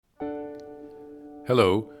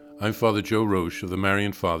Hello, I'm Father Joe Roche of the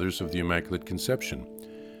Marian Fathers of the Immaculate Conception.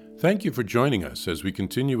 Thank you for joining us as we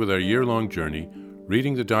continue with our year-long journey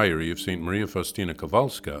reading the diary of St. Maria Faustina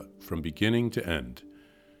Kowalska from beginning to end.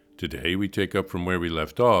 Today we take up from where we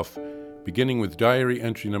left off, beginning with diary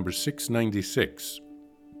entry number 696.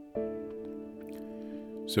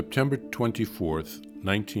 September 24th,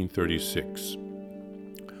 1936.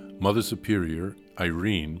 Mother Superior,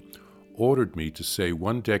 Irene, ordered me to say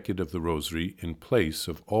one decade of the Rosary in place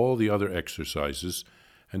of all the other exercises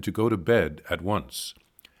and to go to bed at once.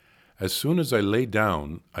 As soon as I lay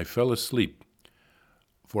down, I fell asleep,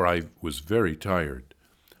 for I was very tired.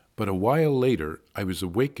 But a while later, I was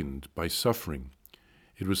awakened by suffering.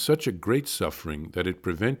 It was such a great suffering that it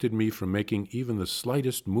prevented me from making even the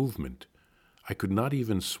slightest movement. I could not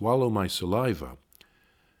even swallow my saliva.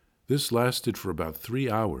 This lasted for about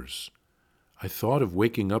 3 hours. I thought of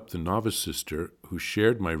waking up the novice sister who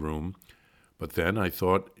shared my room, but then I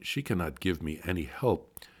thought, she cannot give me any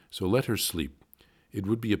help, so let her sleep. It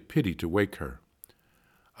would be a pity to wake her.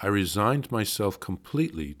 I resigned myself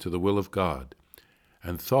completely to the will of God,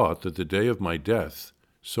 and thought that the day of my death,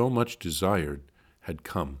 so much desired, had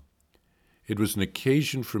come. It was an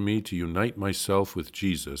occasion for me to unite myself with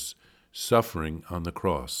Jesus, suffering on the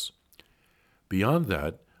cross. Beyond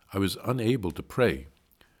that, I was unable to pray.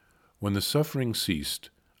 When the suffering ceased,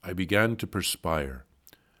 I began to perspire,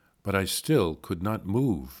 but I still could not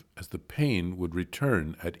move, as the pain would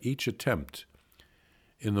return at each attempt.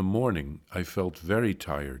 In the morning, I felt very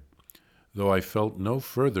tired, though I felt no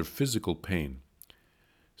further physical pain.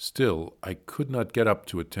 Still, I could not get up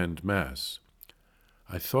to attend Mass.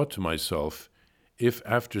 I thought to myself, if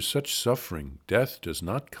after such suffering death does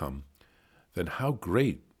not come, then how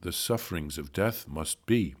great the sufferings of death must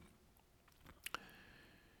be.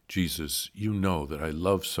 Jesus, you know that I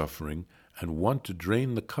love suffering and want to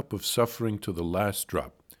drain the cup of suffering to the last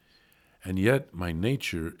drop, and yet my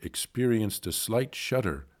nature experienced a slight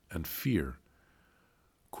shudder and fear.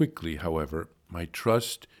 Quickly, however, my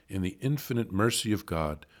trust in the infinite mercy of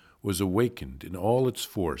God was awakened in all its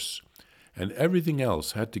force, and everything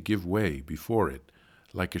else had to give way before it,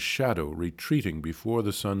 like a shadow retreating before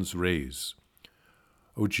the sun's rays.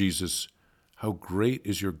 O Jesus, how great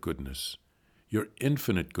is your goodness! Your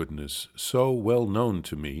infinite goodness, so well known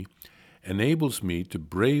to me, enables me to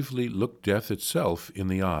bravely look death itself in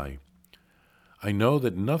the eye. I know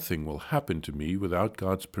that nothing will happen to me without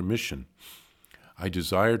God's permission. I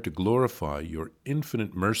desire to glorify your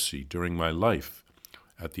infinite mercy during my life,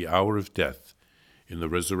 at the hour of death, in the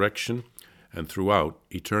resurrection, and throughout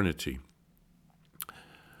eternity.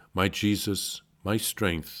 My Jesus, my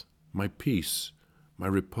strength, my peace, my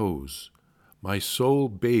repose, my soul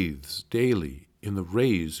bathes daily in the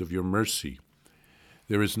rays of your mercy.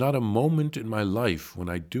 There is not a moment in my life when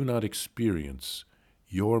I do not experience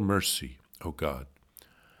your mercy, O God.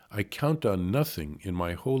 I count on nothing in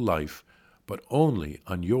my whole life but only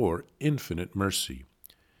on your infinite mercy.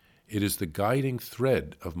 It is the guiding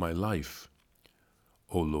thread of my life.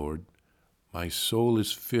 O Lord, my soul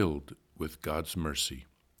is filled with God's mercy.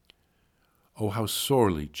 Oh, how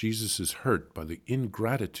sorely Jesus is hurt by the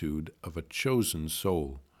ingratitude of a chosen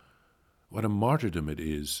soul. What a martyrdom it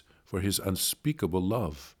is for his unspeakable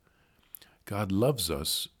love. God loves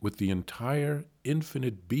us with the entire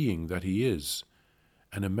infinite being that he is,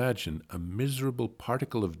 and imagine a miserable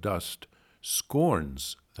particle of dust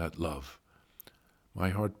scorns that love. My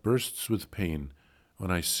heart bursts with pain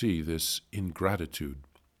when I see this ingratitude.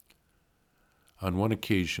 On one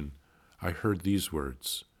occasion, I heard these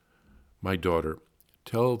words, "My daughter,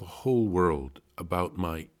 tell the whole world about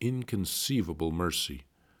my inconceivable mercy.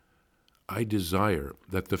 I desire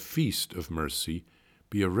that the feast of mercy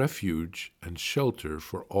be a refuge and shelter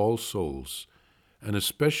for all souls, and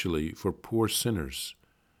especially for poor sinners.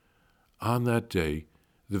 On that day,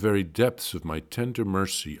 the very depths of my tender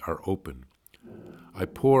mercy are open. I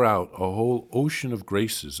pour out a whole ocean of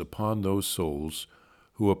graces upon those souls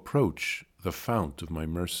who approach the fount of my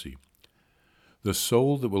mercy. The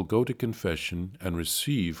soul that will go to confession and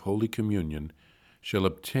receive Holy Communion shall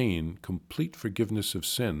obtain complete forgiveness of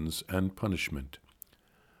sins and punishment.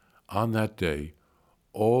 On that day,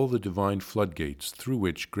 all the divine floodgates through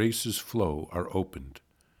which graces flow are opened.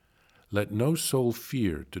 Let no soul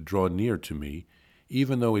fear to draw near to me,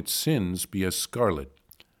 even though its sins be as scarlet.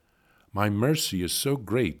 My mercy is so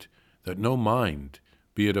great that no mind,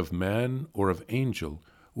 be it of man or of angel,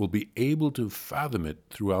 will be able to fathom it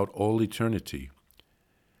throughout all eternity.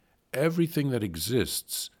 Everything that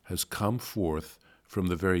exists has come forth from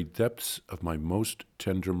the very depths of my most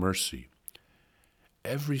tender mercy.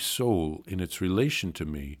 Every soul in its relation to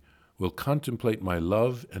me will contemplate my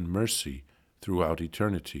love and mercy throughout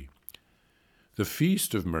eternity. The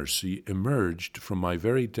feast of mercy emerged from my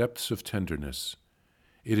very depths of tenderness.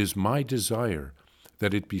 It is my desire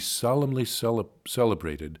that it be solemnly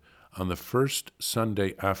celebrated on the first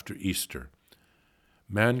Sunday after Easter.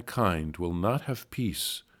 Mankind will not have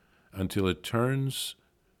peace until it turns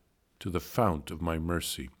to the fount of my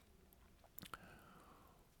mercy.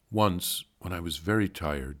 Once, when I was very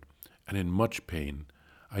tired and in much pain,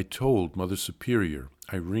 I told Mother Superior,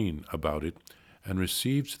 Irene, about it and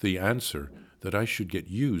received the answer that I should get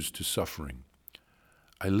used to suffering.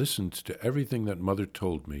 I listened to everything that Mother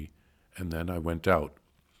told me, and then I went out.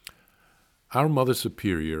 Our Mother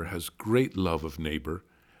Superior has great love of neighbor,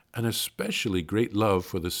 and especially great love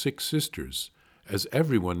for the sick sisters, as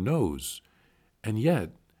everyone knows. And yet,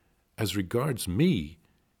 as regards me,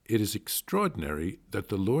 it is extraordinary that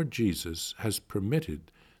the Lord Jesus has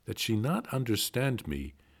permitted that she not understand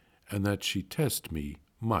me and that she test me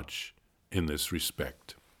much in this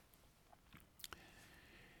respect.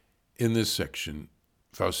 In this section,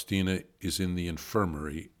 Faustina is in the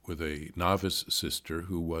infirmary with a novice sister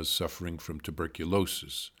who was suffering from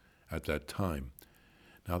tuberculosis at that time.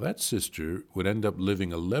 Now that sister would end up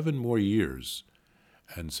living 11 more years,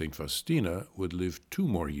 and St. Faustina would live 2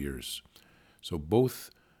 more years. So both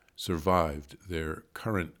survived their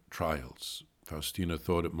current trials. Faustina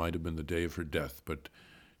thought it might have been the day of her death, but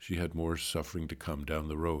she had more suffering to come down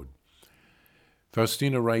the road.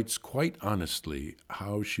 Faustina writes quite honestly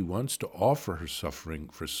how she wants to offer her suffering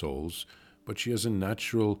for souls, but she has a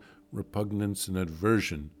natural repugnance and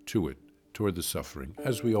aversion to it, toward the suffering,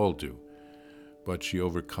 as we all do. But she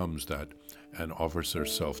overcomes that and offers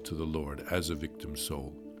herself to the Lord as a victim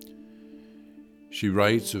soul. She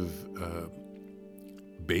writes of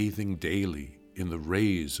bathing daily in the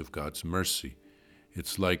rays of God's mercy.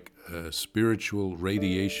 It's like a spiritual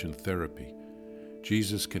radiation therapy.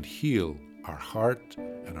 Jesus can heal our heart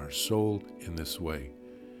and our soul in this way.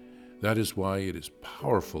 That is why it is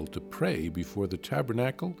powerful to pray before the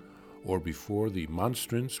tabernacle or before the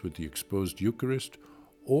monstrance with the exposed Eucharist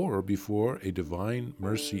or before a divine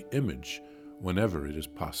mercy image whenever it is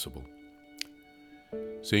possible.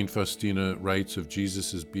 St. Faustina writes of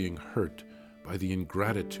Jesus as being hurt by the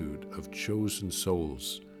ingratitude of chosen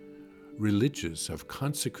souls. Religious have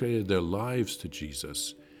consecrated their lives to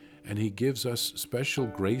Jesus, and he gives us special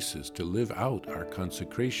graces to live out our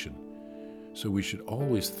consecration. So we should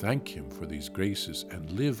always thank him for these graces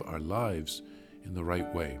and live our lives in the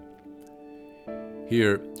right way.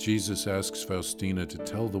 Here, Jesus asks Faustina to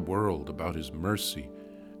tell the world about his mercy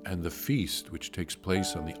and the feast which takes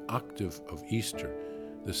place on the octave of Easter,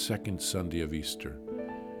 the second Sunday of Easter.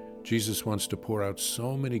 Jesus wants to pour out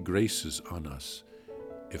so many graces on us,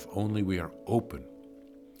 if only we are open.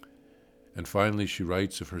 And finally, she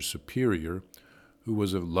writes of her superior, who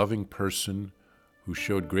was a loving person who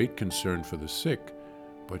showed great concern for the sick,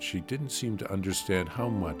 but she didn't seem to understand how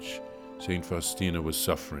much St. Faustina was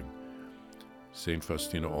suffering. St.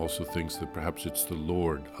 Faustina also thinks that perhaps it's the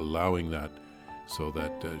Lord allowing that so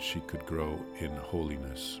that she could grow in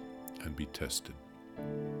holiness and be tested.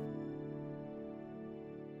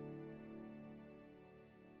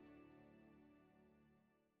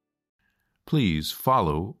 Please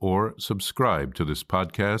follow or subscribe to this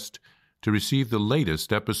podcast to receive the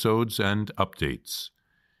latest episodes and updates.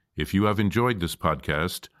 If you have enjoyed this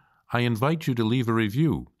podcast, I invite you to leave a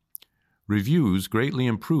review. Reviews greatly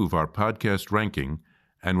improve our podcast ranking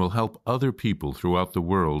and will help other people throughout the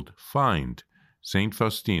world find St.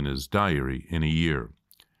 Faustina's Diary in a Year.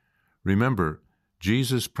 Remember,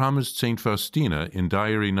 Jesus promised St. Faustina in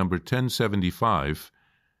Diary number 1075,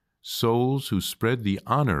 souls who spread the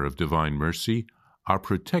honor of divine mercy are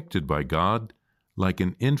protected by God like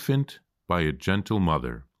an infant by a gentle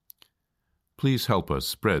mother. Please help us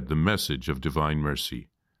spread the message of divine mercy.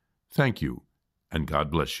 Thank you, and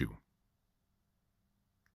God bless you.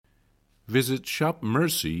 Visit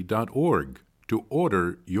shopmercy.org to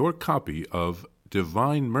order your copy of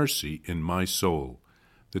Divine Mercy in My Soul,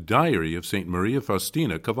 the Diary of St. Maria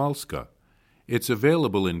Faustina Kowalska. It's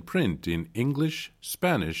available in print in English,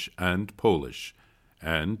 Spanish, and Polish,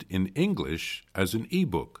 and in English as an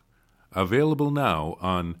e-book, available now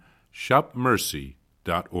on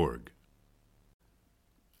shopmercy.org.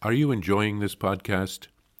 Are you enjoying this podcast?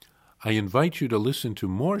 I invite you to listen to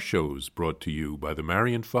more shows brought to you by the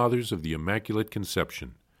Marian Fathers of the Immaculate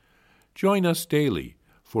Conception. Join us daily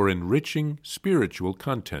for enriching spiritual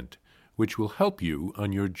content, which will help you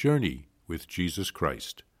on your journey with Jesus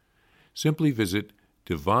Christ. Simply visit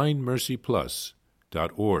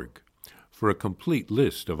DivineMercyPlus.org for a complete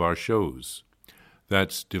list of our shows.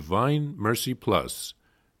 That's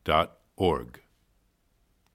DivineMercyPlus.org.